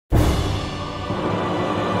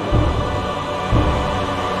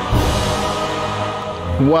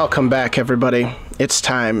Welcome back, everybody. It's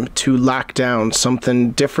time to lock down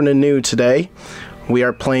something different and new today. We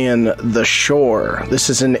are playing The Shore. This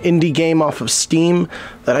is an indie game off of Steam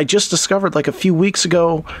that I just discovered like a few weeks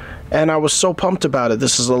ago, and I was so pumped about it.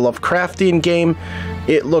 This is a Lovecraftian game.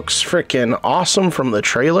 It looks freaking awesome from the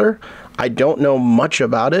trailer. I don't know much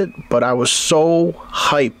about it, but I was so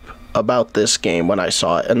hype about this game when I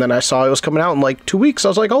saw it. And then I saw it was coming out in like 2 weeks. I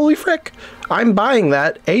was like, holy frick, I'm buying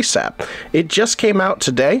that ASAP. It just came out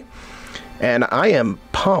today, and I am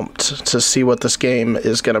pumped to see what this game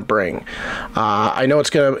is going to bring. I know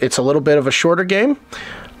it's a little bit of a shorter game,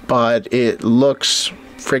 but it looks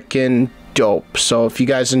freaking dope. So if you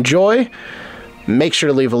guys enjoy, make sure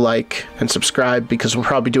to leave a like and subscribe, because we'll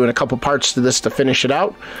probably be doing a couple parts to this to finish it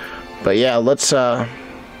out. But yeah, let's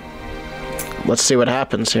see what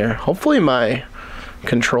happens here. Hopefully my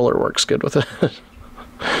controller works good with it.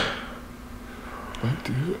 But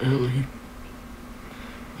dear Ellie,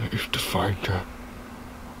 I have to find her.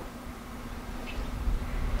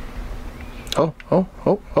 Oh,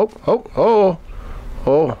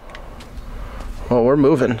 we're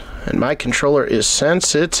moving, and my controller is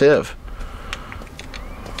sensitive.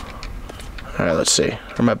 Alright, let's see.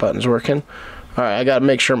 Are my buttons working? Alright, I gotta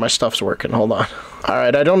make sure my stuff's working. Hold on.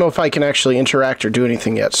 Alright, I don't know if I can actually interact or do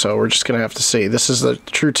anything yet, so we're just gonna have to see. This is the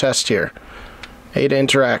true test here. A to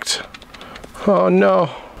interact. Oh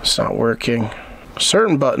no, it's not working.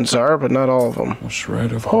 Certain buttons are, but not all of them. A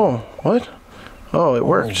shred of hope. Oh, what? Oh, it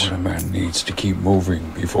worked. What a man needs to keep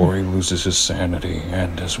moving before he loses his sanity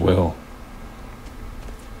and his will.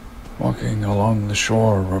 Walking along the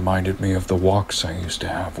shore reminded me of the walks I used to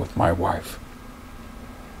have with my wife.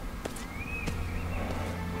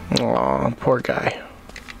 Aw, poor guy.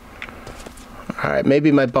 Alright,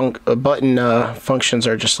 maybe my button functions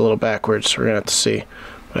are just a little backwards. We're gonna have to see.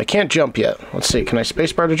 But I can't jump yet. Let's see, can I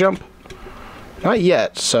spacebar to jump? Not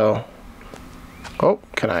yet, so... Oh,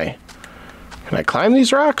 can I climb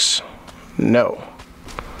these rocks? No.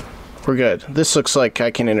 We're good. This looks like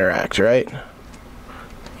I can interact, right?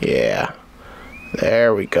 Yeah.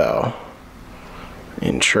 There we go.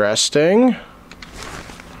 Interesting.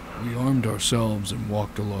 We armed ourselves and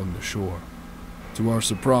walked along the shore. To our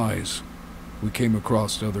surprise, we came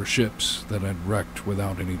across other ships that had wrecked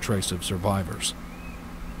without any trace of survivors.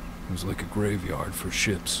 It was like a graveyard for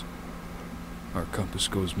ships. Our compass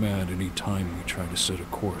goes mad any time we try to set a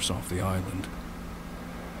course off the island.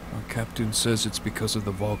 Our captain says it's because of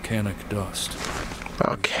the volcanic dust.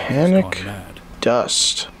 Volcanic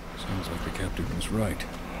dust. Sounds like the captain was right.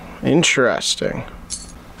 Interesting.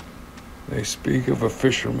 They speak of a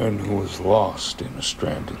fisherman who was lost in a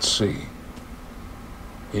stranded sea.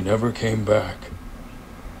 He never came back.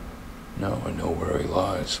 Now I know where he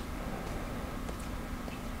lies.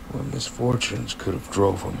 What misfortunes could have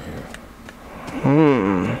drove him here?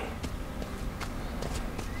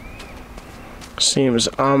 Seems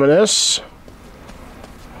ominous.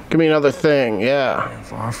 Give me another thing, yeah.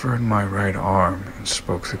 I've offered my right arm and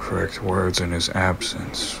spoke the correct words in his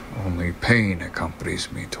absence. Only pain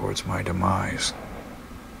accompanies me towards my demise.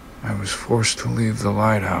 I was forced to leave the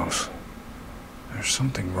lighthouse. There's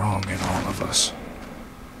something wrong in all of us.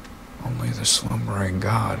 Only the slumbering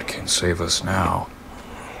God can save us now.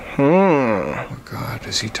 What God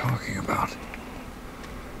is he talking about?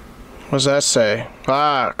 What does that say?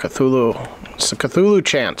 Ah, Cthulhu. It's the Cthulhu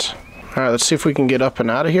chant. Alright, let's see if we can get up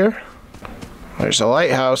and out of here. There's a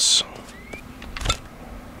lighthouse.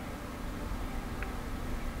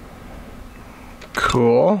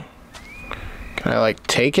 Cool. Can I, like,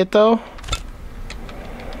 take it, though?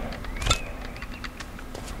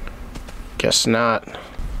 Guess not.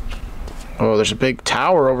 Oh, there's a big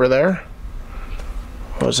tower over there.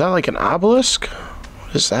 Oh, is that like an obelisk?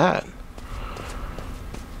 What is that?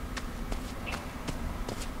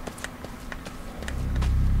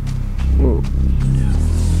 Ooh.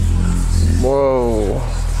 Whoa.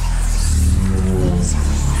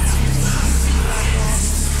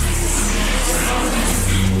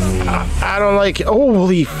 I don't like it.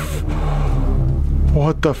 Holy.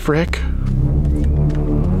 What the frick?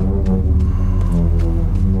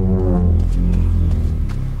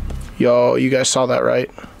 Yo, you guys saw that, right?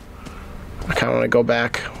 I kind of want to go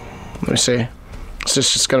back. Let me see. Is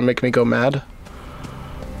this just going to make me go mad?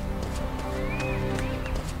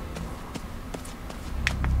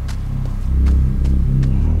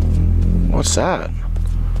 What's that?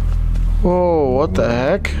 Whoa, what the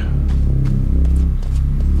heck?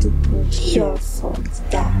 Your son's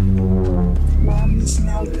died. Mom is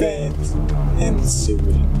now dead, and she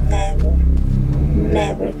will never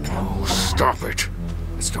come back. Stop it!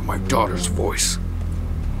 It's not my daughter's voice.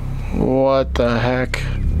 What the heck?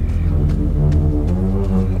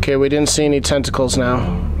 Okay, we didn't see any tentacles now.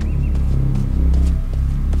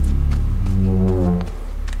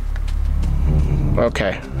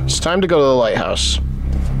 Okay, it's time to go to the lighthouse.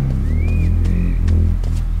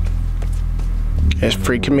 It's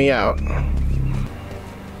freaking me out.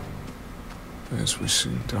 As we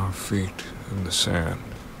sinked our feet in the sand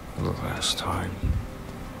for the last time,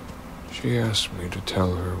 she asked me to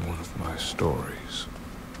tell her one of my stories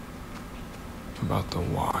about the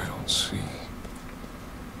wild sea.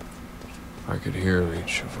 I could hear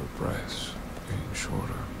each of her breaths getting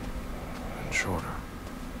shorter and shorter.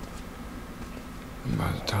 And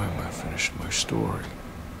by the time I finished my story,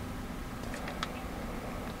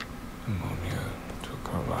 pneumonia took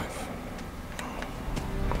her life.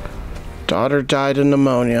 Daughter died of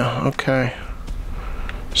pneumonia. Okay.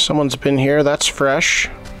 Someone's been here. That's fresh.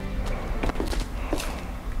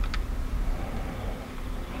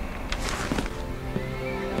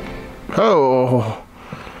 Oh.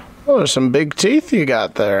 Oh, there's some big teeth you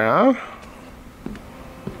got there, huh?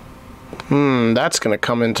 That's gonna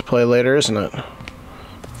come into play later, isn't it?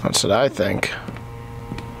 That's what I think.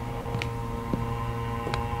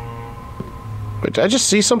 Wait, did I just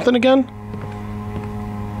see something again?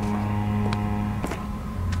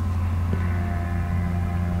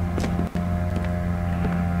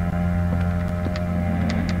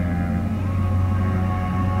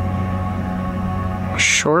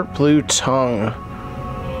 Short blue tongue.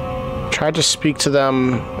 Tried to speak to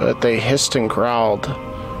them, but they hissed and growled.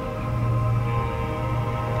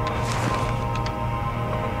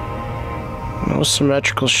 No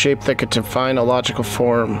symmetrical shape that could define a logical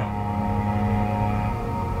form.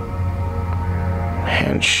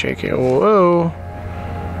 Handshaking. Whoa.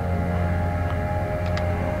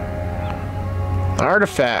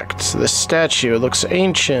 Artifact. This statue looks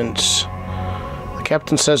ancient. The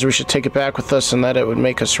captain says we should take it back with us and that it would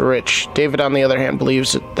make us rich. David, on the other hand,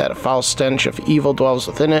 believes that a foul stench of evil dwells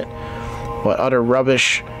within it. What utter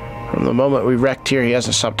rubbish. From the moment we wrecked here, he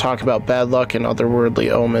hasn't stopped talking about bad luck and otherworldly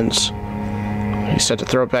omens. He said to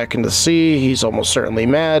throw it back into the sea. He's almost certainly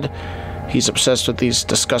mad. He's obsessed with these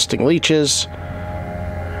disgusting leeches.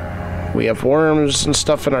 We have worms and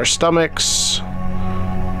stuff in our stomachs.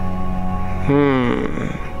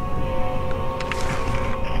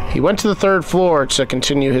 He went to the 3rd floor to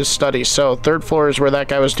continue his studies. So, 3rd floor is where that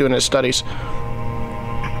guy was doing his studies.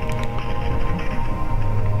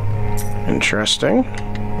 Interesting.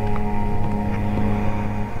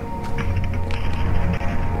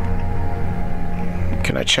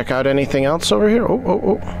 Can I check out anything else over here?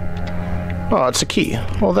 Oh, it's a key.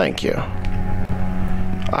 Well, thank you.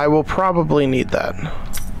 I will probably need that.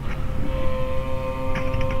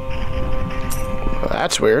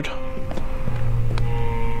 That's weird.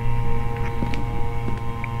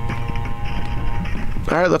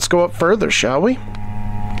 Alright, let's go up further, shall we?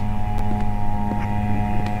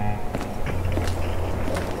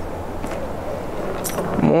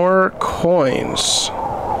 More coins.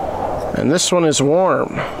 And this one is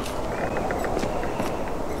warm.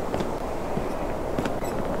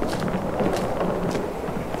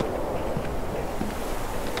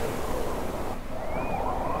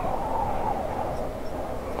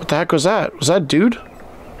 What the heck was that? Was that dude?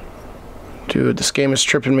 Dude, this game is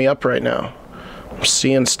tripping me up right now. I'm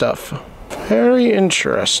seeing stuff. Very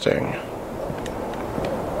interesting.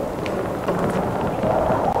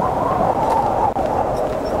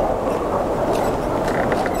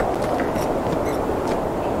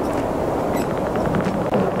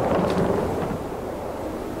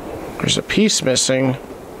 There's a piece missing.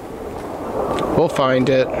 We'll find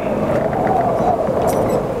it.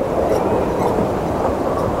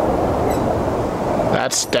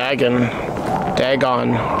 That's Dagon.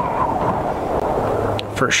 Dagon.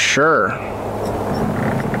 For sure.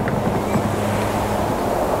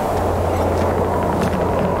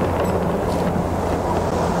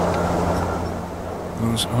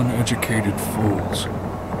 Those uneducated fools.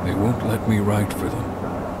 They won't let me write for them.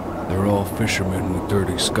 They're all fishermen with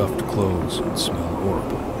dirty, scuffed clothes and smell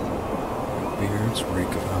horrible. Their beards reek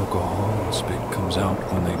of alcohol and spit comes out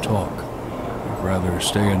when they talk. I'd rather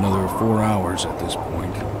stay another 4 hours at this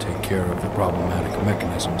point and take care of the problematic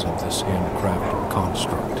mechanisms of this handcrafted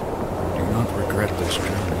construct. I do not regret this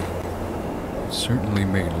journey. It's certainly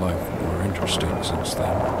made life more interesting since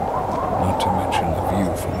then. Not to mention the view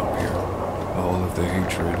from up here. All of the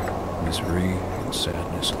hatred, misery, and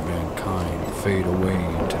sadness of mankind fade away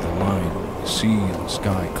into the line where the sea and the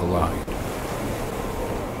sky collide.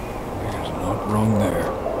 There's not wrong there.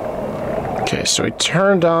 Okay, so we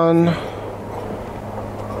turned on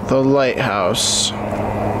the lighthouse.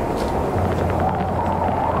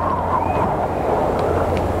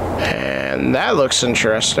 And That looks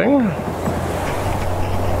interesting.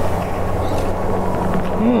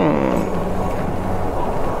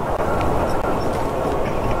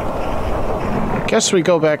 Guess we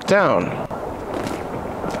go back down.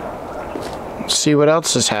 See what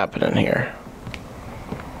else is happening here.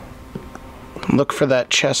 Look for that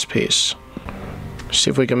chess piece. See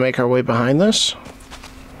if we can make our way behind this.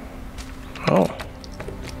 Oh.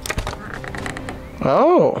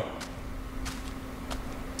 Oh.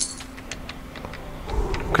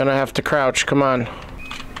 Gonna have to crouch, come on.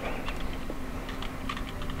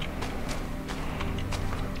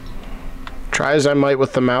 Try as I might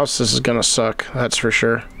with the mouse, this is gonna suck, that's for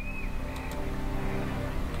sure.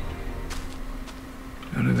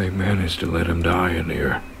 How did they manage to let him die in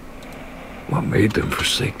here? What made them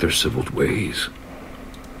forsake their civil ways?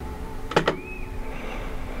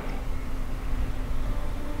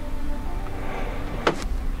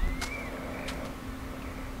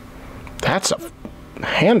 That's a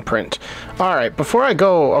handprint. Alright, before I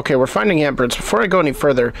go... Okay, we're finding handprints. Before I go any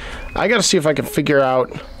further, I gotta see if I can figure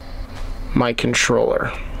out my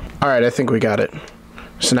controller. Alright, I think we got it.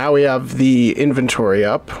 So now we have the inventory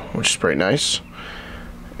up, which is pretty nice.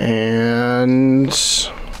 And...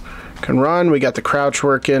 can run. We got the crouch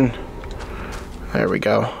working. There we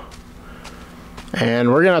go.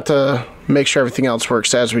 And we're gonna have to make sure everything else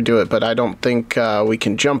works as we do it, but I don't think we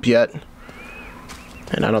can jump yet.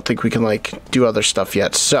 And I don't think we can, like, do other stuff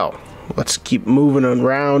yet. So, let's keep moving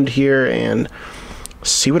around here and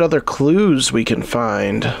see what other clues we can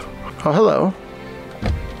find. Oh, hello.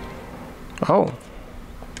 Oh.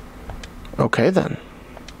 Okay, then.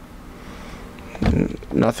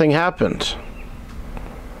 Nothing happened.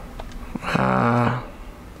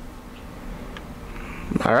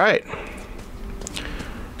 Alright.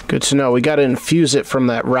 Good to know. We gotta infuse it from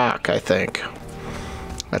that rock, I think.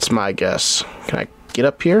 That's my guess. Can I get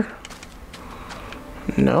up here?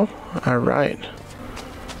 No? Alright.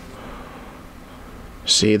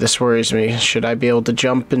 See, this worries me. Should I be able to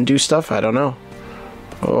jump and do stuff? I don't know.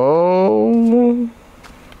 Oh.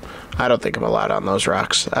 I don't think I'm allowed on those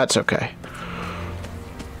rocks. That's okay.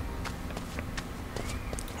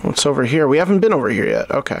 What's over here? We haven't been over here yet.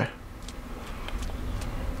 Okay.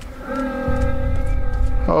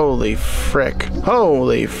 Holy frick.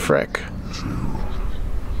 Holy frick.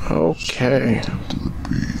 Okay.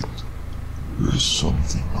 There's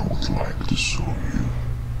something I would like to show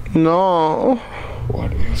you. No.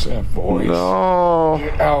 What is that voice? No.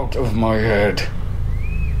 Get out of my head.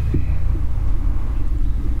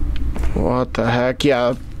 What the heck?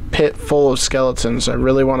 Yeah, a pit full of skeletons. I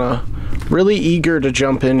really want to... Really eager to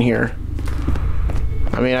jump in here.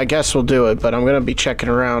 I mean, I guess we'll do it, but I'm going to be checking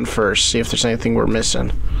around first, see if there's anything we're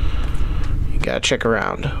missing. You gotta check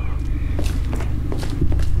around.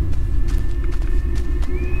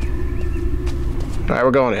 Alright,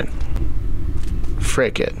 we're going in.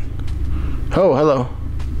 Frick it. Oh, hello.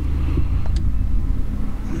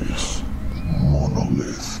 This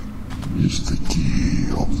monolith is the key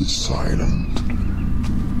of this island.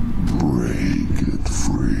 Break it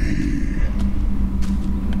free.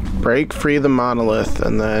 Break free the monolith,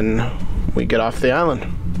 and then we get off the island.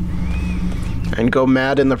 And go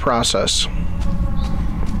mad in the process.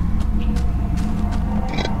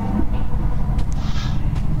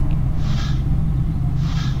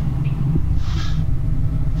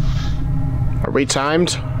 Are we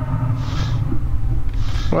timed?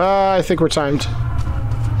 Well, I think we're timed.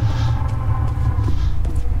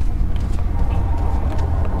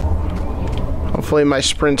 Hopefully my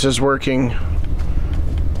sprint is working.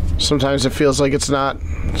 Sometimes it feels like it's not.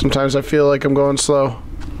 Sometimes I feel like I'm going slow.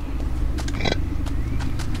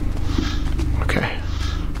 Okay.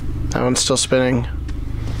 That one's still spinning.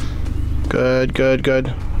 Good, good,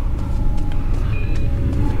 good.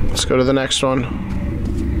 Let's go to the next one.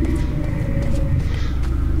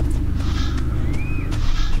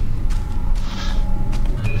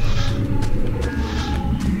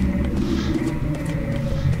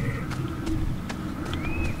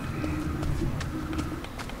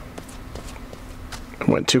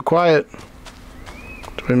 Went too quiet.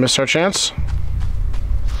 Did we miss our chance?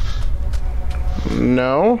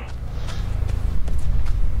 No.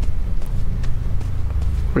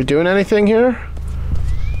 We doing anything here?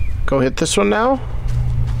 Go hit this one now?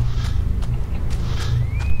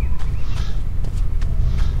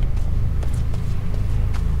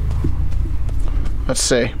 Let's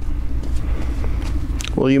see.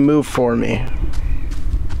 Will you move for me?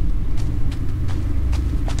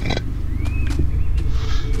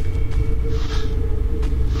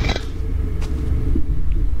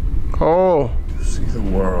 Oh. You see the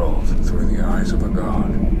world through the eyes of a god.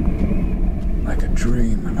 like a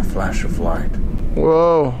dream and a flash of light.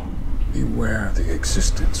 Whoa. Beware the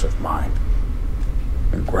existence of mind,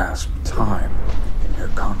 and grasp time in your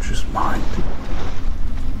conscious mind.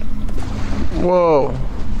 Whoa.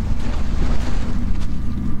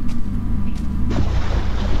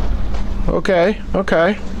 Okay,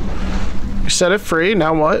 okay. You set it free,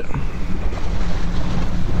 now what?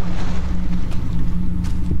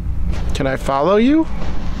 Can I follow you?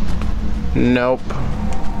 Nope.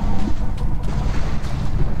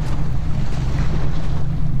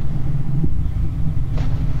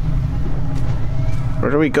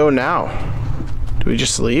 Where do we go now? Do we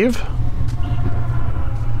just leave?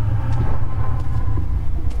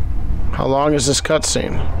 How long is this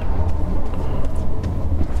cutscene?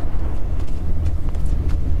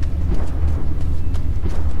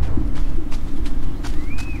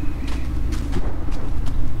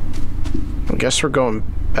 I guess we're going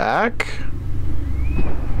back.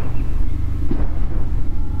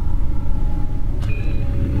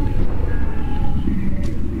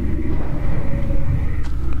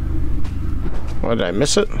 What, did I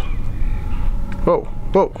miss it? Whoa,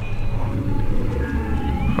 whoa.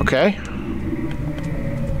 Okay.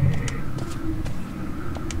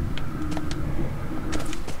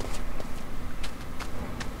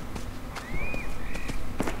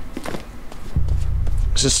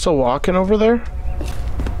 Is it still walking over there?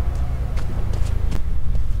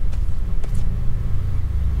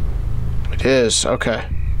 It is, okay.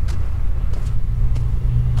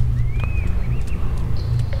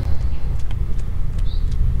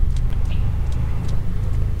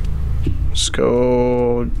 Let's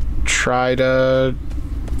go try to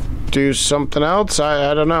do something else.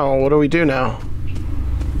 I don't know. What do we do now?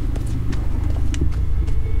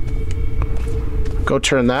 Go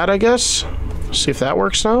turn that, I guess? See if that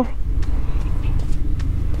works now.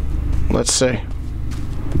 Let's see.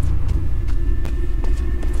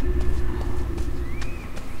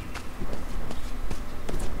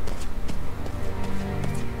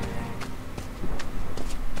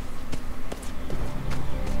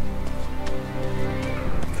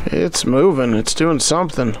 It's moving. It's doing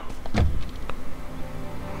something.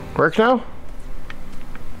 Work now?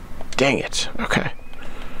 Dang it. Okay.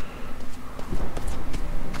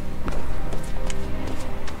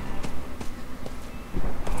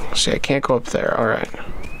 See, I can't go up there. All right.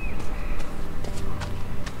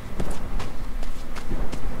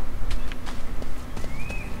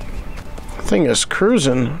 The thing is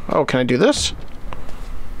cruising. Oh, can I do this?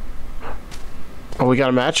 Oh, we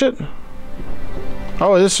gotta match it?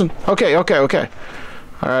 Oh, this one. Okay, okay, okay.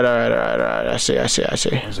 All right. I see. As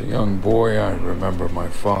a young boy, I remember my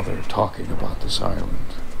father talking about this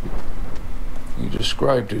island. He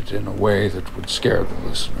described it in a way that would scare the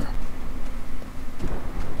listener.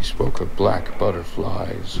 He spoke of black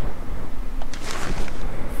butterflies.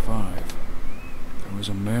 5. There was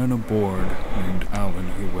a man aboard named Alan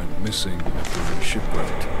who went missing after he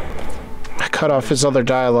shipwrecked. I cut off his other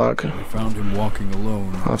dialogue. We found him walking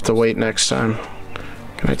alone. I'll have to wait next time.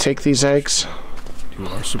 Can I take these eggs? To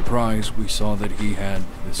our surprise, we saw that he had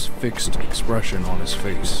this fixed expression on his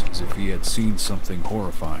face, as if he had seen something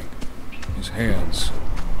horrifying. His hands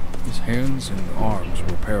and arms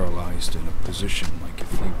were paralyzed in a position like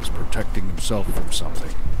if he was protecting himself from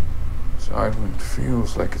something. This island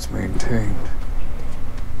feels like it's maintained,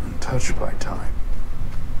 untouched by time.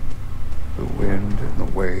 The wind and the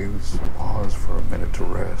waves pause for a minute to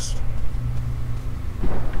rest.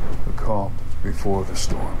 The calm before the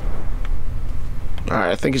storm.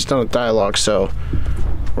 Alright, I think he's done with dialogue, so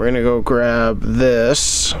we're gonna go grab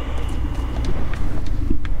this.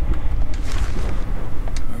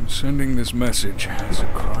 I'm sending this message as a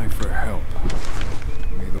cry for help.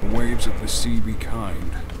 May the waves of the sea be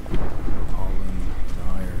kind. Colin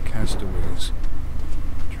and I are castaways,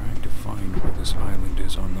 trying to find where this island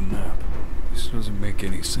is on the map. This doesn't make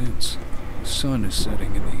any sense. The sun is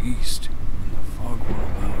setting in the east, and the fog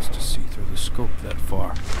won't allow us to see through the scope that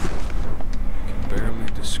far. I can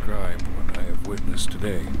barely describe what I have witnessed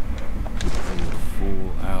today. The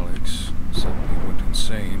fool Alex suddenly went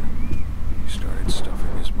insane. He started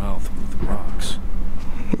stuffing his mouth with rocks.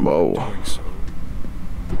 Whoa. Doing so,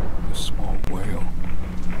 a small whale.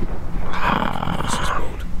 This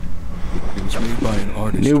boat. It was made by an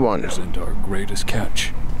artist New to one. represent our greatest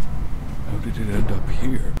catch. How did it end up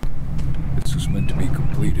here? This was meant to be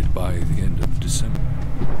completed by the end of December.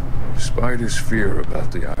 Despite his fear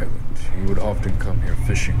about the island, he would often come here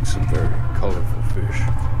fishing some very colorful fish.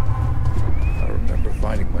 I remember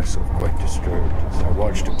finding myself quite disturbed as I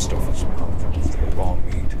watched him stuff his mouth with their raw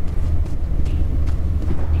meat.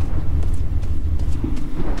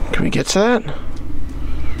 Can we get to that?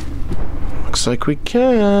 Looks like we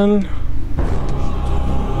can.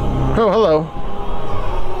 Oh, hello.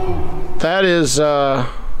 That is,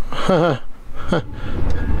 that's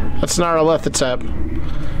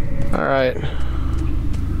Nyarlathotep. Alright.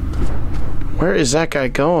 Where is that guy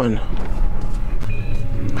going?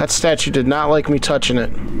 That statue did not like me touching it.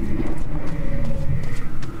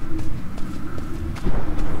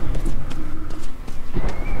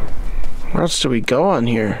 Where else do we go on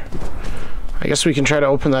here? I guess we can try to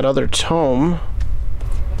open that other tome.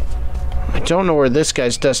 I don't know where this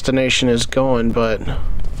guy's destination is going, but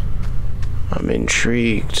I'm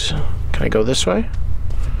intrigued. Can I go this way?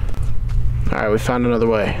 Alright, we found another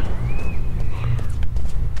way.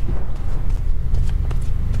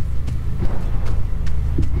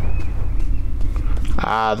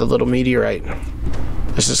 Ah, the little meteorite.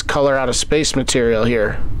 This is color out of space material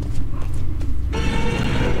here.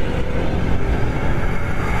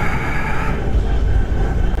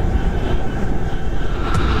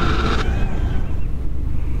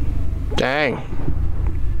 Dang.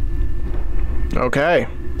 Okay.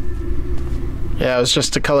 Yeah, it was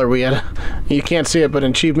just a color we had. You can't see it, but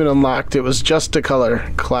achievement unlocked. It was just a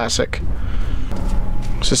color. Classic.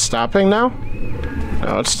 Is it stopping now?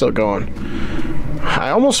 No, it's still going.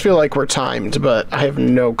 I almost feel like we're timed, but I have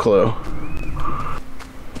no clue.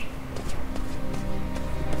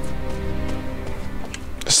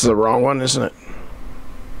 This is the wrong one, isn't it?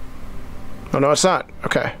 Oh, no, it's not.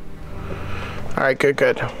 Okay. Alright, good,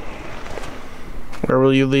 good. Where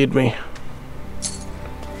will you lead me?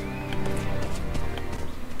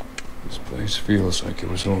 This place feels like it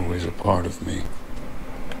was always a part of me.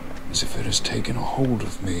 As if it has taken a hold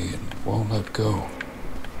of me and won't let go.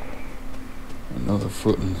 Another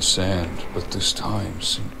foot in the sand, but this time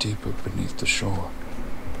sink deeper beneath the shore.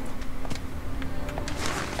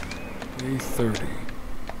 Day 30.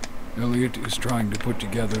 Elliot is trying to put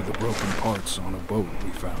together the broken parts on a boat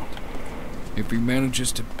we found. If he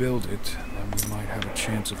manages to build it, then we might have a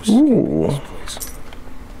chance of escaping this place.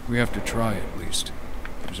 We have to try at least.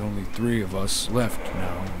 There's only 3 of us left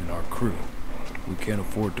now in our crew. We can't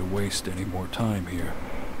afford to waste any more time here.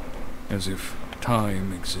 As if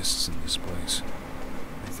time exists in this place.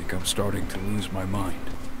 I think I'm starting to lose my mind.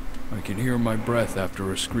 I can hear my breath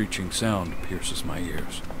after a screeching sound pierces my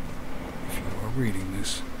ears. If you are reading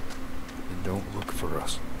this, then don't look for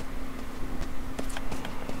us.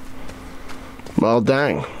 Well,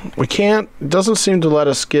 dang. We can't... It doesn't seem to let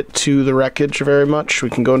us get to the wreckage very much. We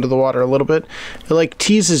can go into the water a little bit. It, like,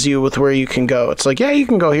 teases you with where you can go. It's like, yeah, you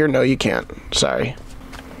can go here. No, you can't. Sorry.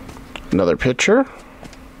 Another picture.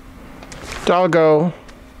 Doggo.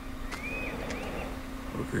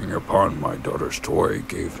 Looking upon my daughter's toy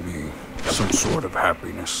gave me some sort of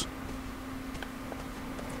happiness.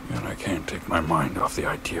 And I can't take my mind off the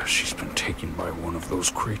idea she's been taken by one of those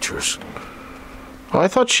creatures. Well, I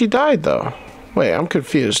thought she died, though. Wait, I'm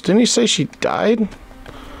confused. Didn't he say she died?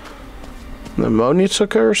 Pneumonia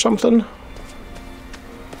took her or something?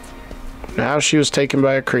 Now she was taken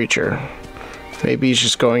by a creature. Maybe he's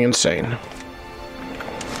just going insane.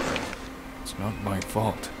 It's not my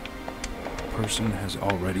fault. The person has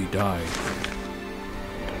already died.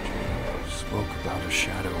 She spoke about a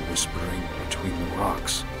shadow whispering between the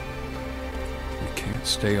rocks. We can't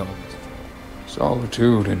stay on.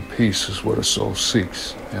 Solitude and peace is what a soul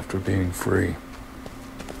seeks after being free.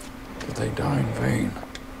 But they die in vain.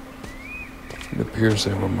 It appears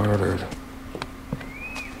they were murdered.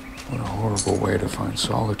 What a horrible way to find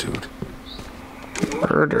solitude.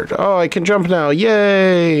 Murdered. Oh, I can jump now.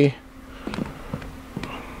 Yay!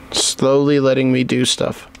 Slowly letting me do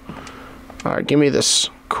stuff. Alright, give me this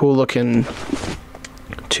cool looking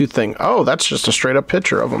tooth thing. Oh, that's just a straight up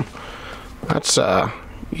picture of him. That's,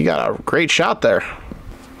 you got a great shot there.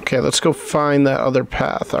 Okay, let's go find that other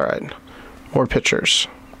path. Alright. More pictures.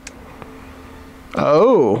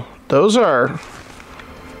 Oh, those are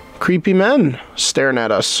creepy men staring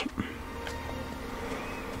at us.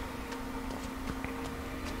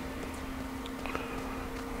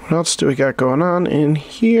 What else do we got going on in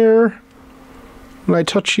here? When I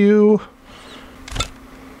touch you...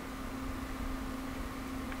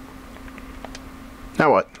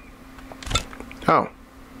 Now what? Oh.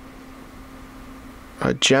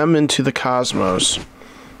 A gem into the cosmos.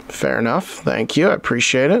 Fair enough. Thank you. I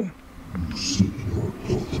appreciate it.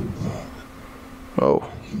 Oh.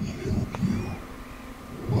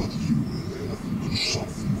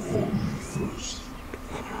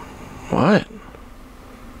 What?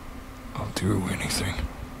 I'll do anything.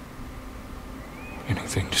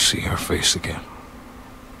 Anything to see her face again.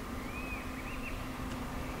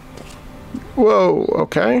 Whoa,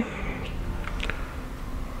 okay.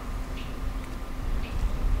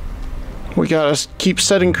 We gotta keep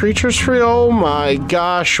setting creatures free. Oh my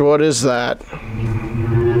gosh, what is that?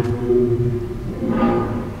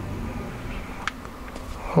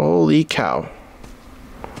 Holy cow.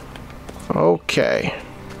 Okay.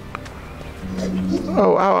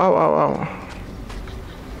 Oh, ow, ow, ow, ow.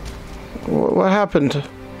 What happened?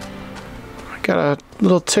 I got a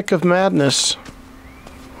little tick of madness.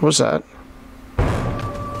 What was that?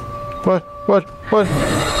 What?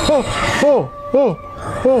 Oh, oh, oh,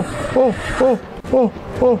 oh, oh, oh, oh,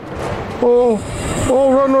 oh, oh,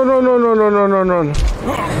 oh, run, run, run, run, run, run, run, run, run.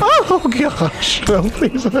 Oh, gosh. No,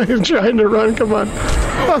 please, I'm trying to run, come on.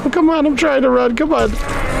 Oh, come on, I'm trying to run, come on.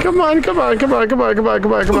 Come on, come on, come on, come on, come on,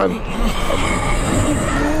 come on, come on.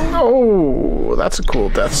 Oh, that's a cool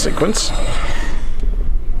death sequence.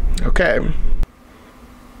 Okay.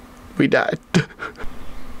 We died.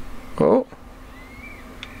 Oh.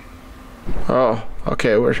 Oh,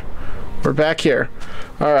 okay, we're back here.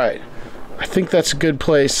 All right. I think that's a good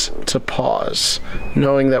place to pause,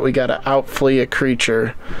 knowing that we gotta outflee a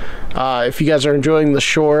creature. If you guys are enjoying the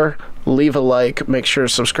shore, leave a like, make sure to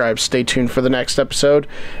subscribe, stay tuned for the next episode.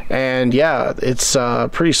 And yeah, it's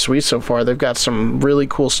pretty sweet so far. They've got some really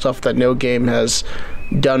cool stuff that no game has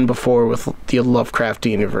done before with the Lovecraft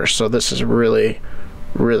universe, so this is really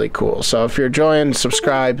cool. So if you're enjoying,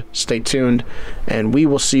 subscribe, stay tuned, and we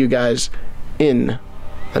will see you guys in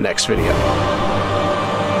the next video.